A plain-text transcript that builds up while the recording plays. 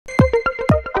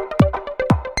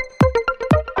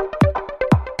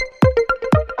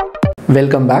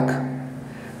Welcome back.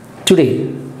 Today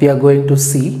we are going to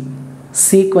see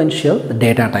sequential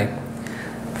data type.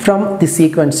 From the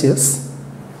sequences,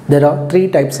 there are three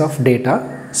types of data: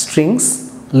 strings,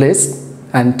 lists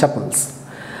and tuples.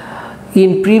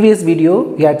 In previous video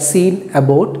we had seen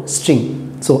about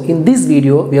string. So in this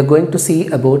video we are going to see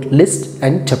about list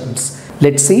and tuples.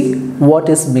 Let's see what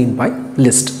is meant by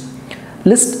list.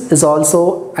 List is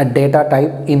also a data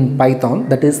type in Python,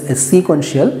 that is a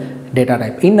sequential data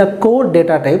type. In a core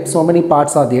data type, so many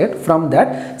parts are there. From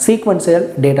that, sequential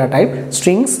data type,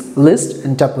 strings, list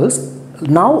and tuples.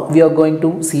 Now we are going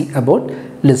to see about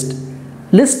list.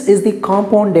 List is the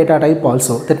compound data type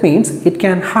also. That means it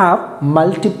can have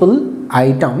multiple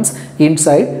items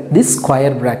inside this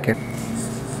square bracket.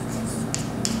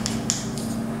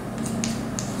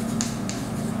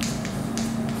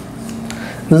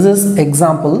 This is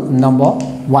example number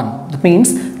 1. That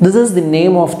means this is the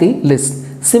name of the list,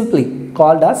 simply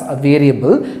called as a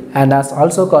variable and as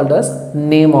also called as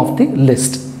name of the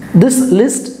list. This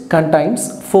list contains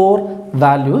 4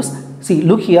 values. See,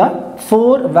 look here,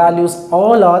 4 values,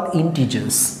 all are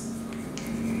integers.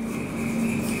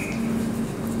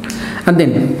 And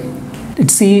then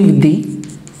let's see with the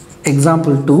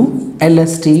example 2,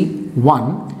 lst1.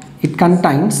 It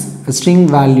contains a string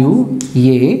value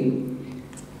a,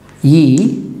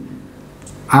 E,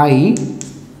 I,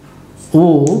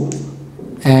 O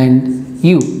and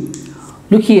U.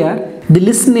 Look here, the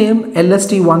list name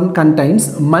lst1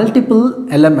 contains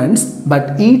multiple elements,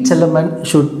 but each element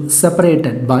should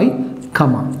separated by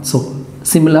comma. So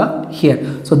similar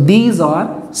here. So these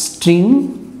are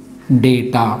string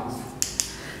data.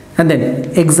 And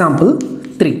then example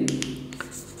 3,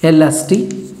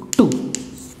 lst2.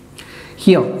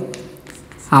 Here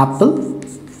apple,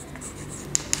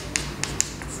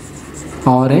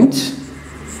 orange,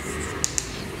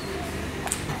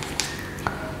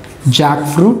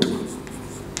 jackfruit,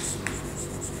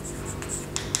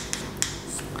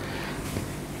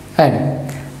 and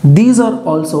these are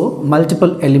also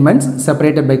multiple elements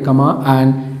separated by comma,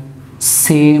 and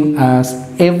same as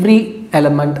every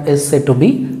element is said to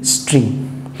be string.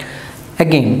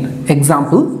 Again,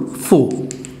 example 4,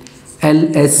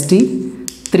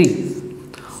 lst3,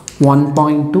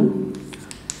 1.2,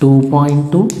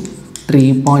 2.2,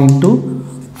 3.2,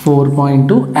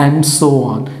 4.2 and so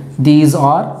on. These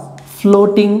are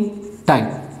floating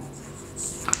type.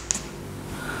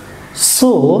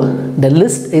 So the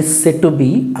list is said to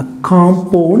be a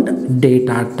compound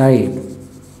data type.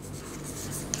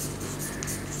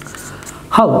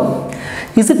 How?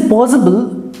 Is it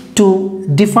possible to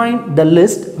define the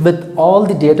list with all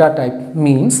the data type?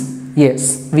 Means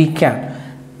yes, we can.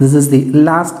 This is the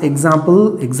last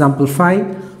example, example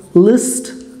 5,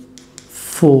 list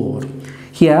 4.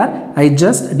 Here I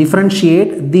just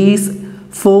differentiate these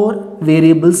 4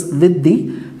 variables with the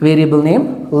variable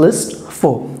name list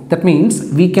 4. That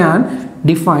means we can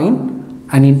define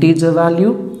an integer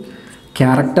value,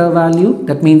 character value,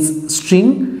 that means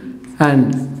string,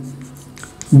 and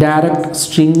direct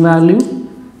string value,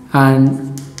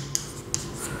 and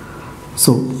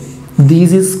so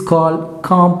this is called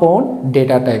compound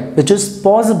data type, which is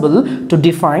possible to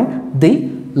define the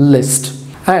list.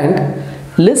 And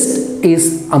list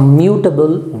is a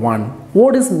mutable one.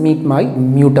 What is meant by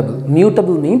mutable?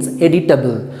 Mutable means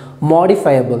editable,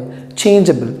 modifiable,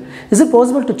 changeable. Is it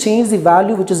possible to change the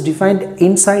value which is defined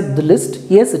inside the list?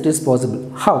 Yes, it is possible.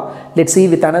 How? Let's see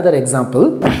with another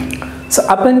example. So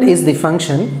append is the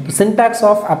function. The syntax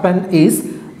of append is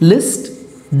list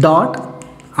dot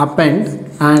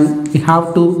append, and we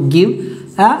have to give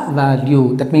a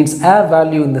value. That means a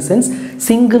value in the sense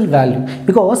single value,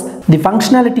 because the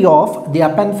functionality of the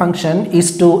append function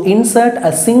is to insert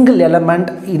a single element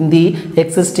in the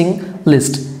existing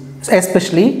list,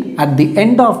 especially at the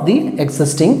end of the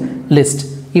existing list.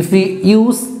 If we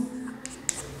use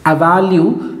a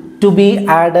value to be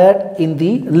added in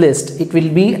the list, it will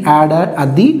be added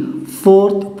at the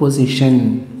 4th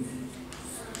position.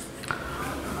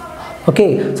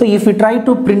 Okay, so if we try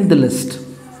to print the list,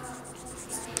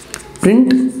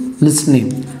 print list name,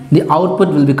 the output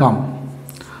will become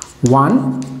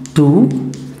 1,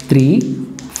 2, 3,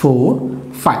 4,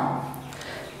 5.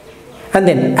 And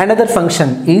then another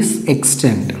function is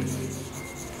extend.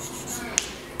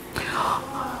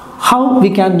 How we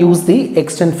can use the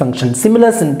extend function?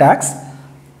 Similar syntax.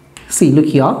 See, look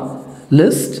here,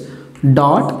 list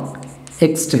dot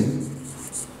extend.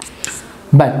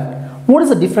 But what is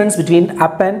the difference between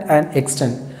append and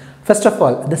extend? First of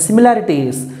all, the similarity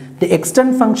is the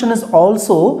extend function is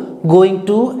also going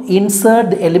to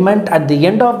insert the element at the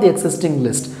end of the existing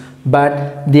list.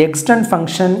 but the extend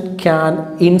function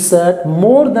can insert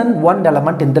more than one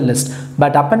element in the list,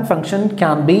 but append function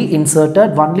can be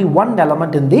inserted only one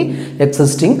element in the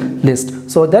existing list,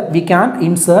 so that we can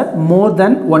insert more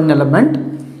than one element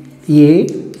A,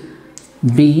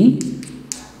 B,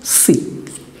 C,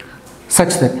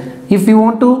 such that if we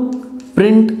want to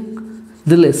print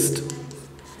the list,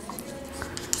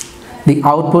 the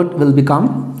output will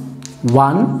become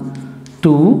 1,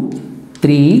 2,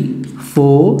 3,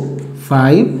 4,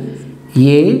 5,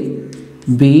 A,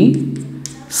 B,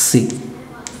 C.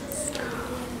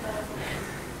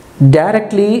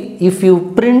 Directly, if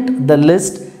you print the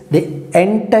list, the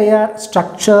entire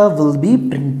structure will be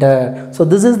printed. So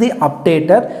this is the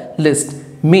updated list.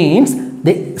 Means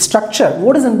the structure,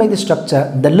 what is meant by the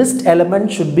structure? The list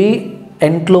element should be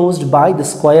enclosed by the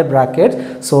square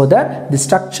bracket, so that the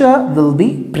structure will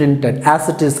be printed as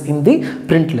it is in the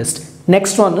print list.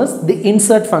 Next one is the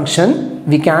insert function.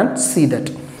 We can see that.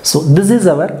 So this is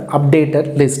our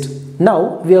updated list.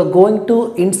 Now we are going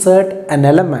to insert an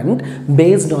element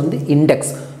based on the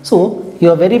index. So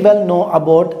you very well know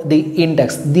about the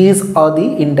index. These are the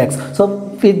index. So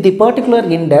with the particular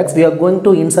index, we are going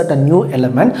to insert a new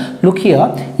element. Look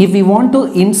here, if we want to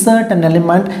insert an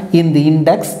element in the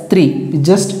index 3, we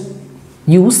just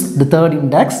use the third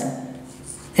index.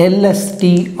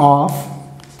 LST of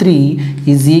 3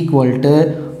 is equal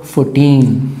to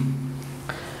 14.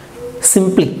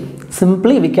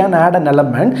 Simply we can add an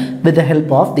element with the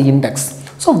help of the index.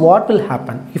 So what will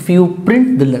happen if you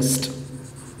print the list?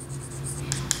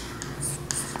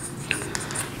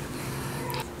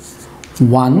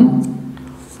 One,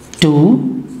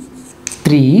 2,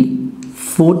 3,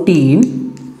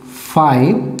 14,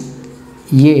 5,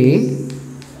 A,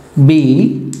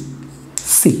 B,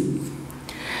 C.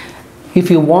 If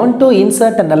you want to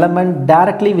insert an element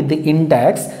directly with the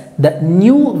index, the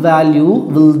new value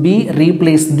will be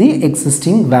replace the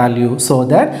existing value, so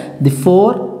that the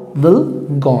 4 will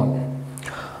gone.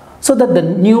 So that the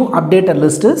new updated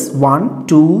list is 1,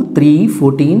 2, 3,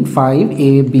 14, 5,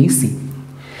 A, B, C.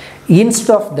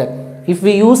 Instead of that, if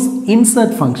we use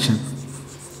insert function,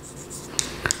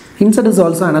 insert is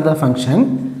also another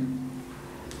function,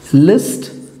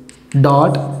 list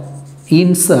dot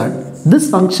insert. This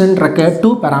function requires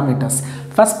two parameters.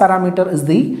 First parameter is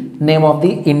the name of the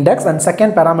index, and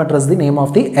second parameter is the name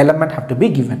of the element have to be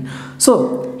given.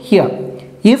 So here,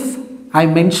 if I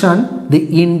mention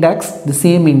the index, the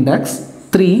same index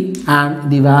 3 and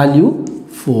the value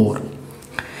 4.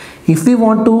 If we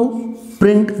want to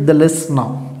print the list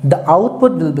now, the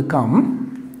output will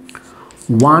become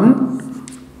 1,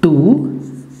 2,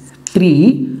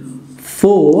 3,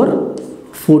 4,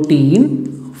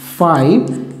 14,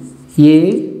 5,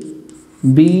 A,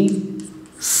 B,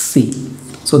 C.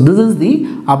 So this is the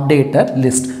updated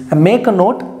list. And make a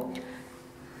note,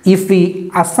 if we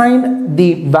assign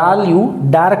the value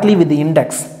directly with the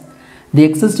index, the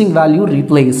existing value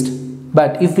replaced.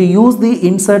 But if we use the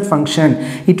insert function,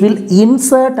 it will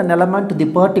insert an element to the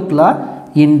particular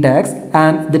index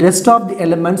and the rest of the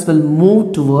elements will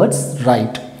move towards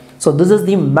right. So this is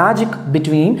the magic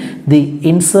between the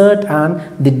insert and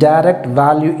the direct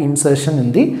value insertion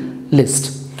in the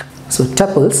list. So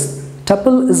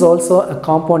tuple is also a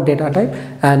compound data type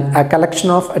and a collection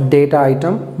of a data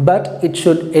item, but it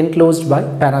should enclosed by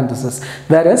parentheses,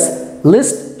 whereas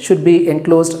list should be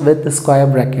enclosed with the square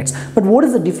brackets. But what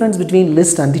is the difference between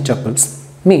list and the tuples?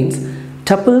 Means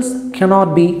tuples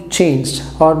cannot be changed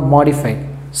or modified.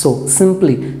 So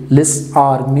simply lists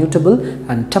are mutable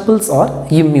and tuples are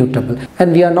immutable,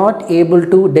 and we are not able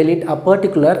to delete a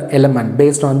particular element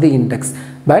based on the index,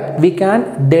 but we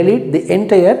can delete the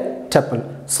entire tuple,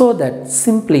 so that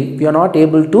simply we are not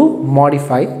able to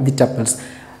modify the tuples.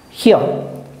 Here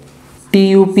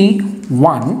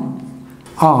tup1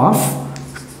 of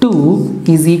 2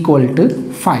 is equal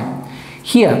to 5.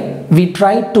 Here we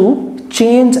try to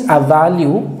change a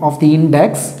value of the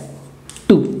index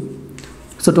 2.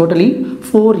 So totally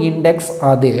 4 index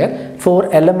are there,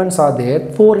 4 elements are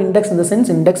there. 4 index in the sense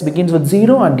index begins with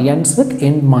 0 and ends with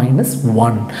n minus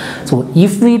 1. So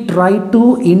if we try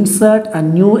to insert a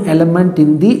new element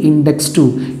in the index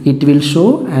 2, it will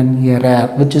show an error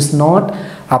which is not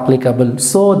applicable,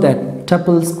 so that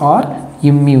tuples are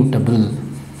immutable.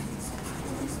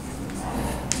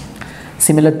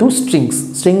 Similar to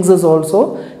strings is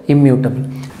also immutable,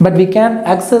 but we can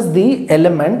access the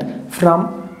element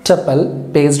from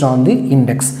tuple based on the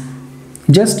index.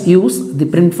 Just use the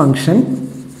print function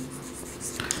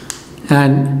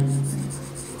and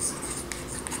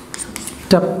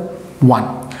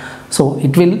tup1. So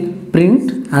it will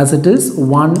print as it is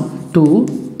 1,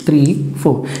 2, 3,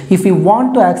 4. If we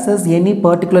want to access any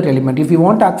particular element, if we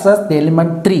want to access the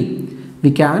element 3,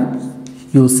 we can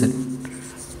use it.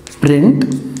 Print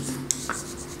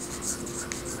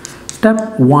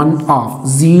step 1 of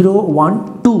 0,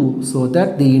 1, 2, so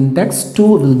that the index 2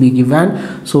 will be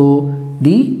given. So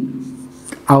the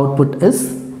output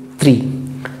is 3.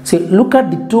 So look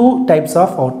at the two types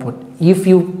of output. If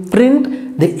you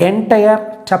print the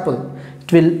entire tuple,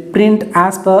 it will print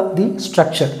as per the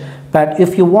structure. But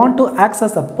if you want to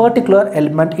access a particular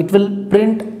element, it will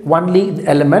print only the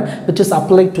element which is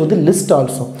applied to the list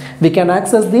also. We can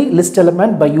access the list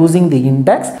element by using the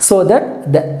index, so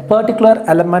that the particular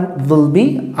element will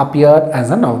be appeared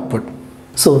as an output.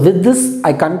 So with this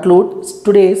I conclude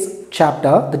today's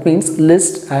chapter, that means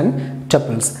list and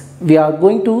tuples. We are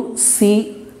going to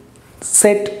see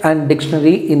set and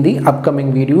dictionary in the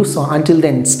upcoming video. So until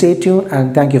then, stay tuned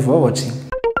and thank you for watching.